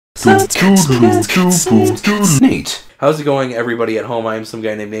Nate. How's it going, everybody at home? I am some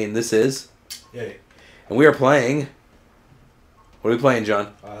guy named Nate, and this is... Yeti. And we are playing... What are we playing,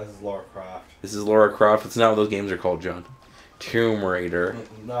 John? This is Lara Croft. This is Lara Croft. It's not what those games are called, John. Tomb Raider.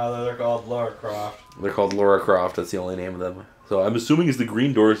 No, they're called Lara Croft. They're called Lara Croft. That's the only name of them. So I'm assuming it's the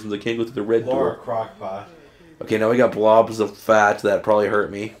green door since I can't go through the red door. Lara Crockpot. Okay, now we got blobs of fat that probably hurt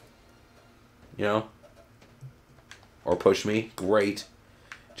me. You know? Or push me. Great.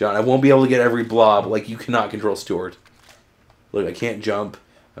 John, I won't be able to get every blob. Like, you cannot control Stuart. Look, I can't jump.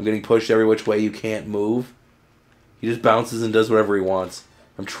 I'm getting pushed every which way. You can't move. He just bounces and does whatever he wants.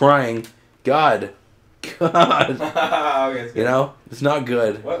 I'm trying. God. Okay, you know? It's not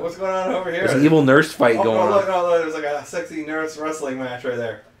good. What's going on over here? There's an evil nurse fight going on. Look, there's like a sexy nurse wrestling match right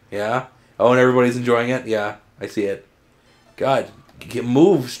there. Yeah? Oh, and everybody's enjoying it? Yeah, I see it. God.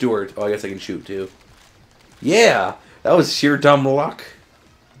 Move, Stuart. Oh, I guess I can shoot, too. Yeah! That was sheer dumb luck.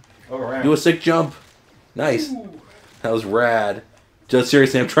 Overran. Do a sick jump. Nice. Ooh. That was rad. Just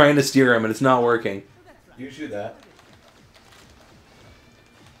seriously, I'm trying to steer him and it's not working. You shoot that.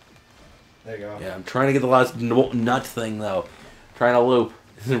 There you go. Yeah, I'm trying to get the last nut thing though. Trying to loop.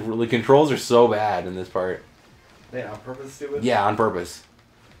 The controls are so bad in this part. Yeah, on purpose, stupid? Yeah, on purpose.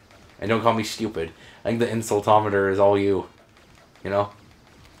 And don't call me stupid. I think the insultometer is all you. You know?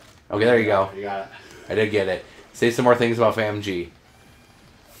 Okay, there you go. You got it. I did get it. Say some more things about FamG.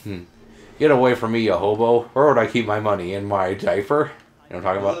 Get away from me, you hobo. Where would I keep my money? In my diaper? You know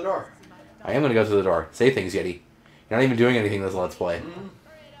what I'm talking about? Go to the door. I am going to go to the door. Say things, Yeti. You're not even doing anything this Let's Play.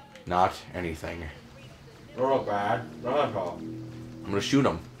 Not anything. Don't look bad. Don't at all. I'm going to shoot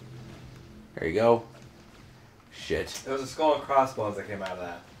him. There you go. Shit. There was a skull and crossbones that came out of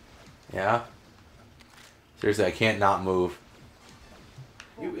that. Yeah? Seriously, I can't not move.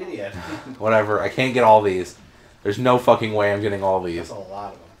 You idiot. Whatever. I can't get all these. There's no fucking way I'm getting all these. That's a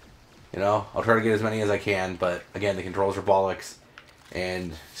lot of them. You know? I'll try to get as many as I can, but again, the controls are bollocks.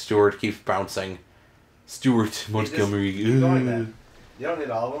 And Stuart keeps bouncing. Stuart Montgomery. Keep going then. You don't need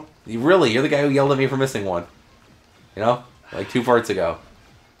all of them. You're the guy who yelled at me for missing one. You know? Like 2 parts ago.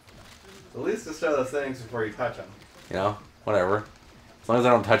 At least destroy those things before you touch them. You know? Whatever. As long as I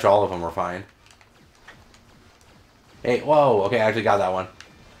don't touch all of them, we're fine. Hey, whoa! Okay, I actually got that one.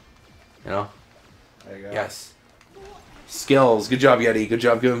 You know? There you go. Yes. Skills. Good job, Yeti. Good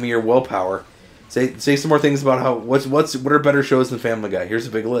job giving me your willpower. Say some more things about how what are better shows than Family Guy. Here's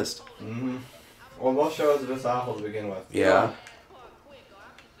a big list. Well, most shows are just awful to begin with. Yeah.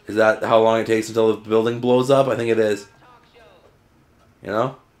 Is that how long it takes until the building blows up? I think it is. You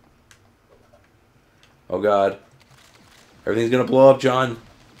know? Oh God. Everything's gonna blow up, John.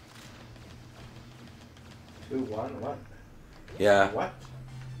 2, 1, what? Yeah. What?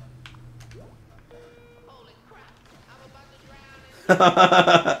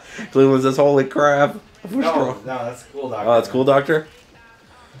 Cleveland says, "Holy crap!" No, that's Cool Doctor. Oh, that's Cool Doctor.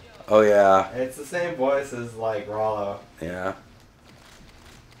 Oh yeah. It's the same voice as like Rollo. Yeah.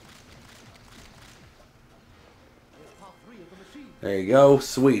 There you go.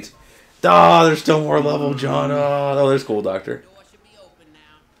 Sweet. Ah, there's still more level, John. Oh, there's Cool Doctor.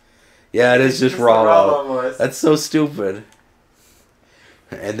 Yeah, it is just Rollo. That's so stupid.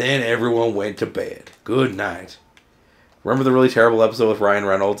 And then everyone went to bed. Good night. Remember the really terrible episode with Ryan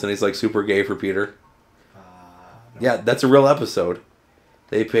Reynolds and he's like super gay for Peter? No. Yeah, that's a real episode.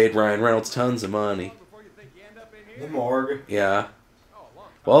 They paid Ryan Reynolds tons of money. The morgue. Yeah.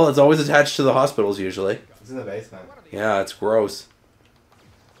 Well, it's always attached to the hospitals usually. It's in the basement. Yeah, it's gross.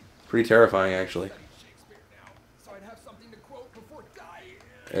 Pretty terrifying, actually.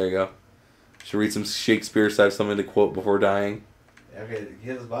 There you go. Should read some Shakespeare so I have something to quote before dying. Okay,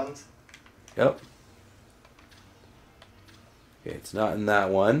 hit his buttons. Yep. Okay, it's not in that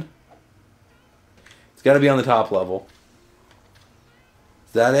one. It's got to be on the top level.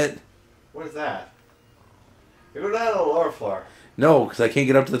 Is that it? What is that? You go down to the lower floor. No, because I can't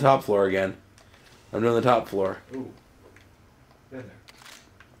get up to the top floor again. I'm doing the top floor. Ooh. Good there.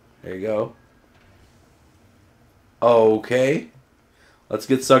 There you go. Okay. Let's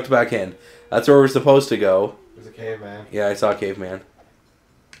get sucked back in. That's where we're supposed to go. There's a caveman. Yeah, I saw a caveman.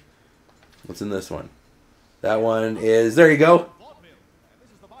 What's in this one? That one is... There you go.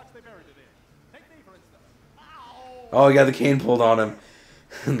 Oh, he got the cane pulled on him.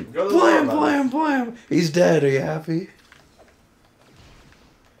 Blam, blam, blam. He's dead. Are you happy?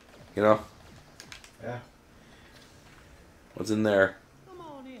 You know? Yeah. What's in there?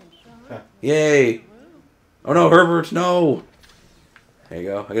 Yay. Oh no, Herbert, no. There you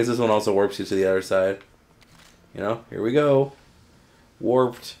go. I guess this one also warps you to the other side. You know, here we go.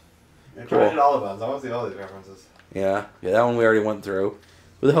 Warped. I tried all of us. I want to see all these references. Yeah. Yeah, that one we already went through.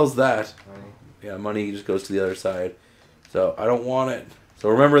 Who the hell's that? Money. Yeah, money just goes to the other side. So I don't want it. So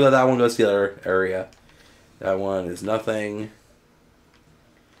remember that one goes to the other area. That one is nothing.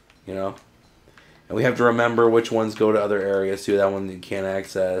 You know? And we have to remember which ones go to other areas too. That one you can't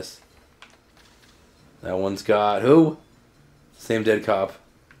access. That one's got who? Same dead cop.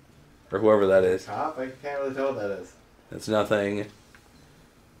 Or whoever that is. Cop? I can't really tell what that is. That's nothing.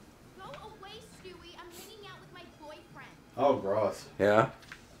 Go away, Stewie. I'm hanging out with my boyfriend. Oh, gross. Yeah.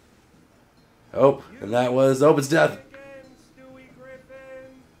 Oh, and that was it's death.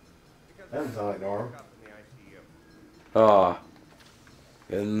 That doesn't sound like Norm. Oh.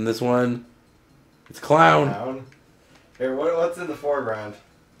 And this one, it's clown. Clown. Here, what's in the foreground?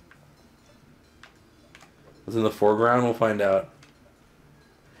 What's in the foreground? We'll find out.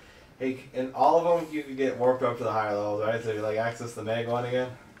 Hey, in all of them, you could get warped up to the higher levels, right? So you like access the Meg one again.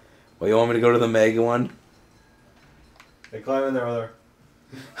 Well, you want me to go to the Mega one? They climb in there with her.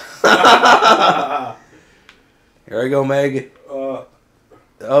 Here I go, Meg. Uh,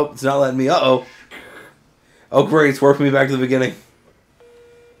 Oh, it's not letting me. Uh-oh. Oh, great. It's warping me back to the beginning.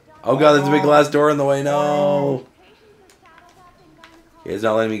 Oh, God, there's a big glass door in the way. No. Yeah, it's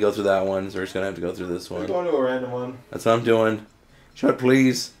not letting me go through that one, so we're just going to have to go through this we're one. going to a random one. That's what I'm doing. Shut,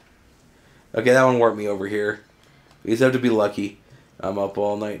 please. Okay, that one warped me over here. We just have to be lucky. I'm up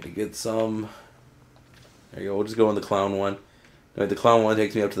all night to get some. There you go. We'll just go on the clown one. No, the clown one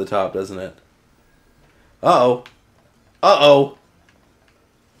takes me up to the top, doesn't it? Uh-oh. Uh-oh.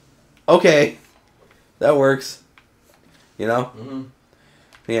 Okay. That works. You know? Mm-hmm.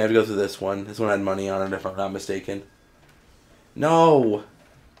 Yeah, I have to go through this one. This one had money on it, if I'm not mistaken. No!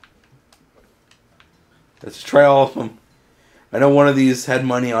 Let's try all of them. I know one of these had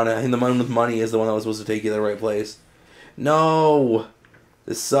money on it. I think the one with money is the one that was supposed to take you to the right place. No!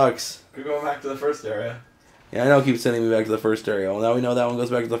 This sucks. We're going back to the first area. Yeah, I know it keeps sending me back to the first area. Well, now we know that one goes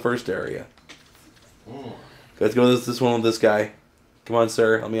back to the first area. Mm. Let's go to this one with this guy. Come on,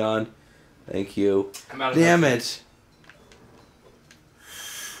 sir. Let me on. Thank you. I'm out of Damn Pepsi. it!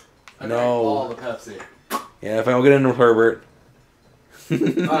 I drank No. all the Pepsi. Yeah, if I don't get in with Herbert. Oh,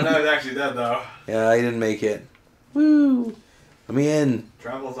 no, he's actually dead, though. Yeah, he didn't make it. Woo! Let me in.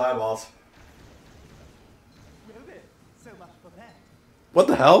 Trample's eyeballs. What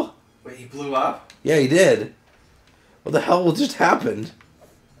the hell? Wait, he blew up? Yeah, he did. What the hell just happened?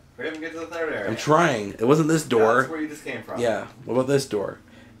 We haven't get to the third area. I'm trying. It wasn't this door. That's where you just came from. Yeah. What about this door?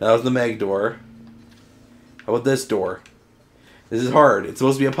 That was the Meg door. How about this door? This is hard. It's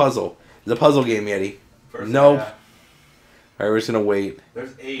supposed to be a puzzle. It's a puzzle game, Yeti. First Nope. area. Alright, we're just gonna wait.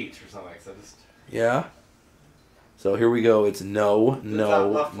 There's 8 or something, so just... Yeah? So here we go. It's no, top no,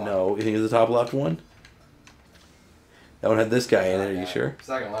 left one. no. You think it's the top left one? That one had this guy in it, are you sure?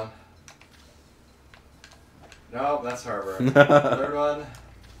 Second one. Nope, that's Herbert. Third one.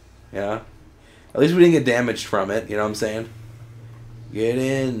 Yeah. At least we didn't get damaged from it, you know what I'm saying? Get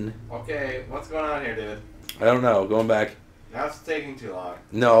in. Okay, what's going on here, dude? I don't know. Going back. Now it's taking too long.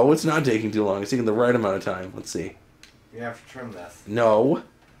 No, it's not taking too long. It's taking the right amount of time. Let's see. You have to trim this. No.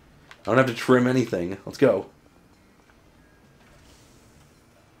 I don't have to trim anything. Let's go.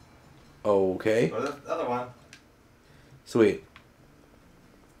 Okay. Go to the other one. Sweet.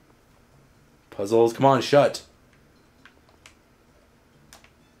 Puzzles. Come on, shut.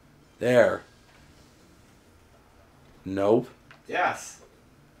 There. Nope. Yes.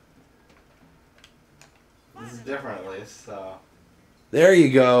 This is different, at least, so... There you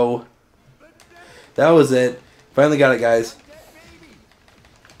go. That was it. Finally got it, guys.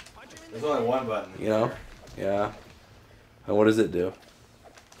 There's only one button. You know? Yeah. And what does it do?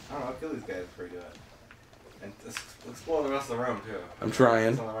 I don't know, kill these guys before you do it. And just explore the rest of the room, too. I'm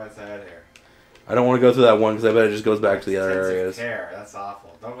trying. It's on the right side here. I don't want to go through that one because I bet it just goes back to the other Intensive areas. care. That's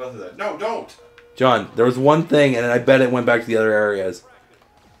awful. Don't go through that. No, don't! John, there was one thing, and I bet it went back to the other areas.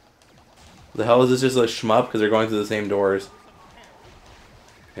 The hell is this just a shmup? Because they're going through the same doors.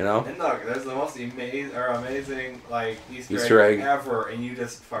 You know? And look, there's the most amazing like Easter egg ever, and you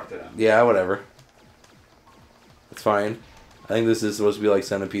just fucked it up. Yeah, whatever. It's fine. I think this is supposed to be like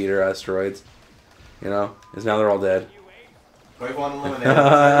Centipede or Asteroids. You know? Because now they're all dead. Wave one eliminated.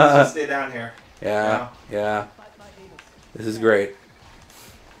 Let's just stay down here. Yeah, yeah. This is great.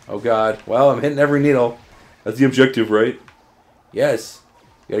 Oh god. Well, I'm hitting every needle. That's the objective, right? Yes.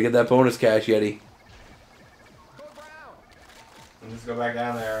 You gotta get that bonus cash, Yeti. And just go back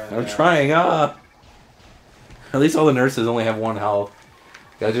down there. And, I'm trying, At least all the nurses only have 1 health.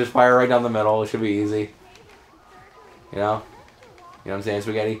 Gotta just fire right down the middle. It should be easy. You know? You know what I'm saying,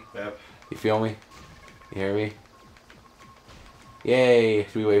 Spaghetti? Yep. You feel me? You hear me? Yay!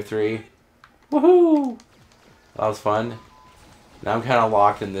 Should we wave 3? Woohoo! That was fun. Now I'm kind of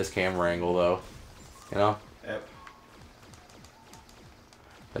locked in this camera angle, though. You know? Yep.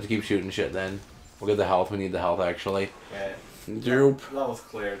 Have to keep shooting shit then. We'll get the health. We need the health, actually. Okay. Doop. Level's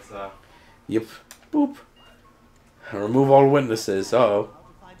cleared, so. Yep. Boop. Remove all witnesses. Uh-oh.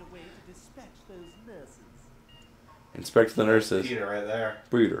 Inspect the nurses. Peter right there.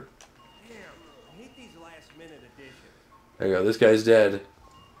 Breeder. Damn, I hate these last-minute additions. There you go. This guy's dead.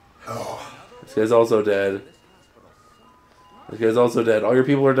 Oh. This guy's also dead. This guy's also dead. All your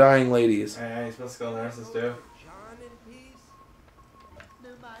people are dying, ladies. Yeah, you're supposed to kill the nurses too. John in peace. No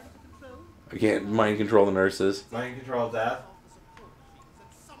mind control. I can't mind control the nurses. Mind control of death.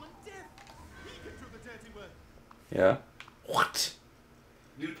 Yeah. What?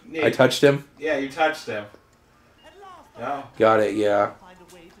 You, I touched him? Yeah, you touched him. No. Got it, yeah.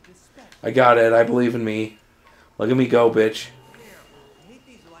 I got it. I believe in me. Look at me go, bitch. Damn, I hate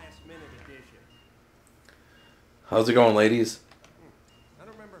these last-minute additions. How's it going, ladies? I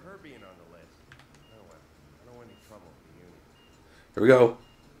don't remember her being on the list. Oh well, I don't want any trouble with the union. Here we go.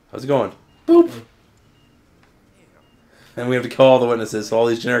 How's it going? Boop. And we have to kill all the witnesses, so all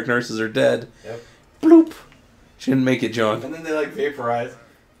these generic nurses are dead. Yep. Bloop. She didn't make it, John. And then they like vaporize.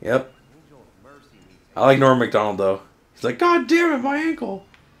 Yep. Angel of Mercy needs I like Norm Macdonald, though. He's like, God damn it, my ankle.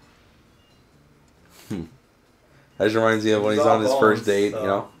 That just reminds me of when he's on his first date, you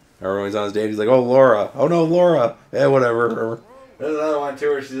know? Or when he's on his date, he's like, oh, Laura. Oh, no, Laura. Yeah, whatever. There's another one too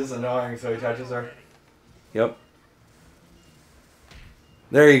where she's just annoying, so he touches her. Yep.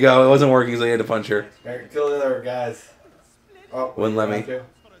 There you go. It wasn't working, so he had to punch her. Right, kill the other guys. Oh, Wouldn't let me.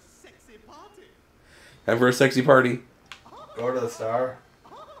 Time for a sexy party. Go to the star.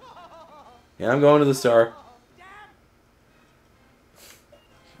 Yeah, I'm going to the star.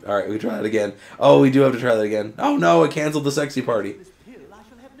 Alright, we try that again. Oh, we do have to try that again. Oh no, it canceled the sexy party. This pill, I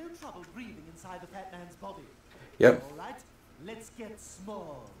shall have no trouble breathing inside the fat man's body. Yep. All right, let's get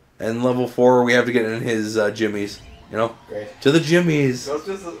small. And level 4, we have to get in his jimmies. You know? Great. To the jimmies. So it's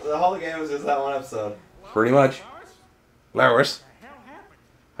just the whole game was just that one episode. Pretty much. Lois.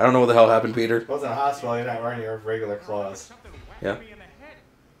 I don't know what the hell happened, Peter. It wasn't a hospital, you're not wearing your regular clothes. Yeah.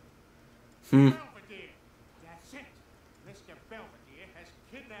 Hmm. That's it. Mr. Belvedere has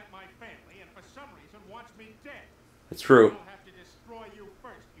kidnapped my family and for some reason wants me dead. It's true. I'll have to destroy you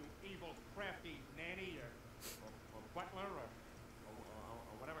first, you evil, crafty nanny or butler or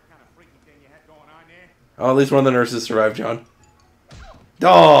whatever kind of freaky thing you had going on there. Oh, at least one of the nurses survived, John.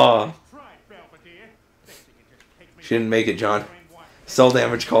 Aw! Try, Belvedere. Thinks you can just take me She didn't make it, John. Cell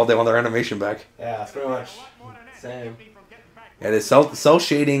damage called. They want their animation back. Yeah, it's pretty much same. And his cell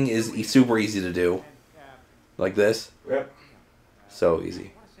shading is super easy to do. Like this. Yep. So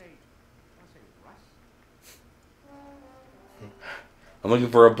easy. I'm looking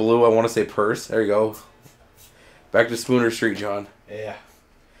for a blue, I want to say purse. There you go. Back to Spooner Street, John. Yeah.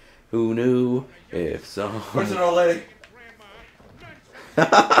 Who knew if so? Where's an old lady?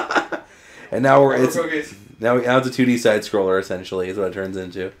 And now we're It's it's now it's a 2D side scroller essentially is what it turns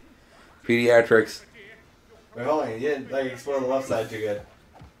into. Pediatrics. Wait, hold on. You didn't like explore the left side too good.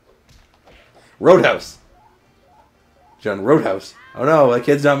 Roadhouse. John, Roadhouse. Oh no, that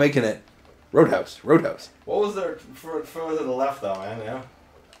kid's not making it. Roadhouse. Roadhouse. What was there further to the left though, man? Yeah.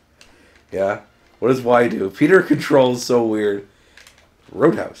 Yeah. What does Y do? Peter controls so weird.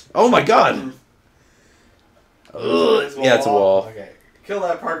 Roadhouse. Oh my god! Ugh. Yeah, it's a wall. Okay. Kill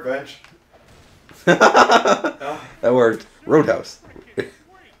that park bench. That worked. Roadhouse.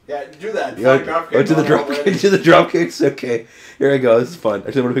 Yeah, do that. Yeah, Drop oh, kick to the on drop that kick. To the drop kicks. Okay, here I go. This is fun.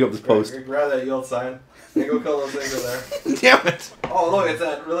 Actually, I'm gonna pick up this post. Grab that yield sign. And go kill those things over there. Damn it! Oh look, it's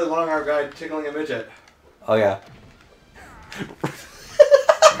that really long arm guy tickling a midget. Oh yeah.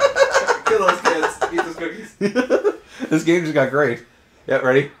 Kill those kids. Eat those cookies. This game just got great. Yeah,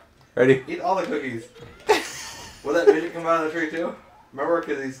 ready? Ready? Eat all the cookies. Will that midget come out of the tree too? Remember,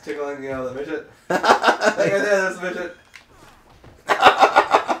 because he's tickling, the midget. Like right there, there's the midget.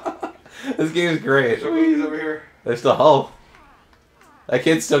 This game is great. There's cookies over here. There's still hope. That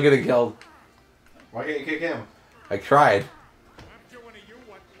kid's still getting killed. Why can't you kick him? I tried.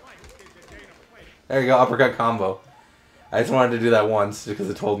 There you go, uppercut combo. I just wanted to do that once because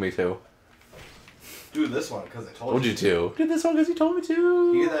it told me to. Do this one because I told Told you to. Did this one because you told me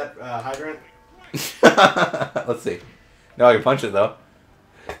to. You get that hydrant? Let's see. No, I can punch it though.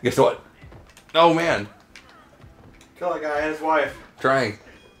 Guess what? Oh man. Kill that guy and his wife. Trying.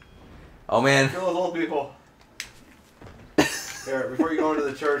 Oh man. Kill those old people. Here, before you go into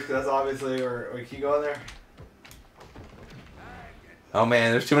the church, because that's obviously where we keep going there. Oh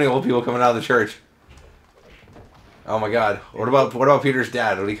man, there's too many old people coming out of the church. Oh my god. What about Peter's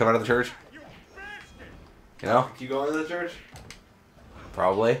dad? Would he come out of the church? You know? Keep going to the church.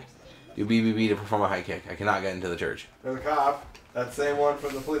 Probably. Do BBB to perform a high kick. I cannot get into the church. There's a cop. That same one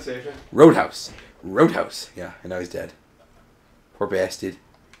from the police station. Roadhouse. Roadhouse. Yeah, and now he's dead. Poor bastard.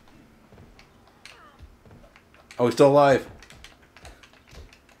 Oh, he's still alive.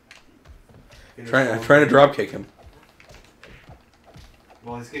 I'm trying to drop kick him.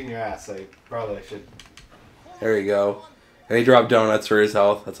 Well, he's kicking your ass, so you probably should. There you go. And he dropped donuts for his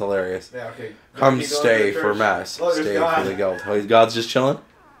health. That's hilarious. Yeah, okay. Come Keep going stay to the for church. mass. Look, there's Stay God. for the guild. Oh, God's just chilling?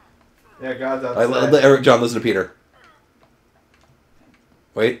 Yeah, God's All right, outside. let John, listen to Peter.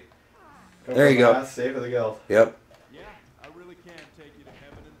 Wait. Come there for you go. mass, stay for the guild. Yep. Yeah, I really can take you to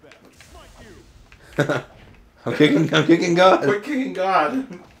heaven and back. Fuck you. I'm kicking God. Quit kicking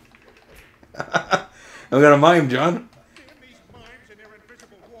God. I'm gonna mime, John. Damn these mimes and their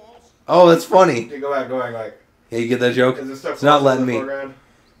invisible walls. Oh, that's funny. Okay, go back, like. Yeah, you get that joke? Is there stuff It's not close letting in the me. foreground?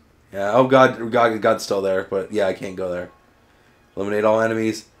 Yeah, oh God's still there, but yeah, I can't go there. Eliminate all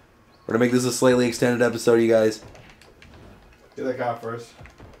enemies. We're gonna make this a slightly extended episode, you guys. Do the cop first.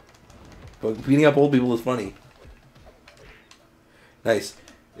 But beating up old people is funny. Nice.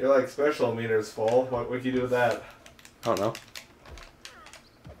 Your like special meter's full. What can you do with that? I don't know.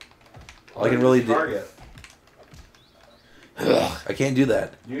 All I can really do. Target. I can't do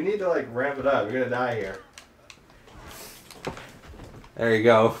that. You need to like ramp it up. You're gonna die here. There you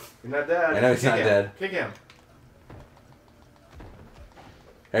go. You're not dead. I know he's Kick not him. dead. Kick him.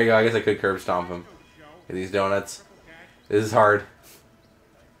 There you go. I guess I could curb stomp him. Get these donuts. This is hard.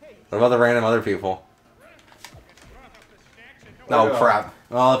 What about the random other people? Oh, Where? crap.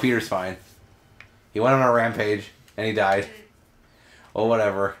 Well, Peter's fine. He went on a rampage, and he died. Oh,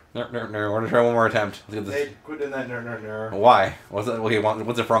 whatever. We're gonna try one more attempt. Let's get this. Hey, quit doing that. No. Why? What's it?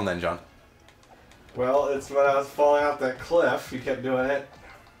 What's it from then, John? Well, it's when I was falling off that cliff. You kept doing it.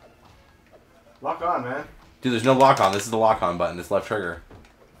 Lock on, man. Dude, there's no lock on. This is the lock on button. This left trigger.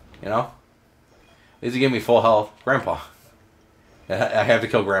 You know? These give me full health. Grandpa. I have to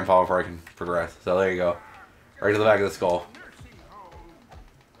kill Grandpa before I can progress. So there you go. Right to the back of the skull.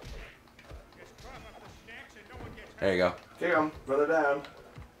 There you go. Kick him. Brother down.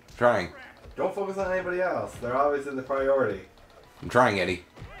 Trying. Don't focus on anybody else. They're obviously the priority. I'm trying, Eddie.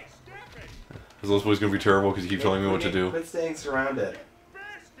 This little boy's gonna be terrible because you keep telling me what to do. Quit staying surrounded.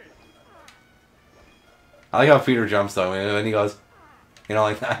 I like how Peter jumps though, and then he goes, you know,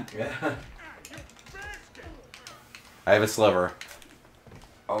 like that. Yeah. I have a sliver.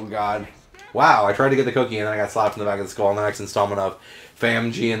 Oh God. Wow, I tried to get the cookie and then I got slapped in the back of the skull. In the next installment of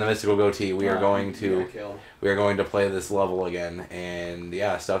FAMG and the Mystical Goatee, we are going to play this level again, and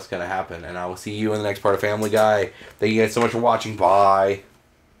yeah, stuff's gonna happen. And I will see you in the next part of Family Guy. Thank you guys so much for watching. Bye.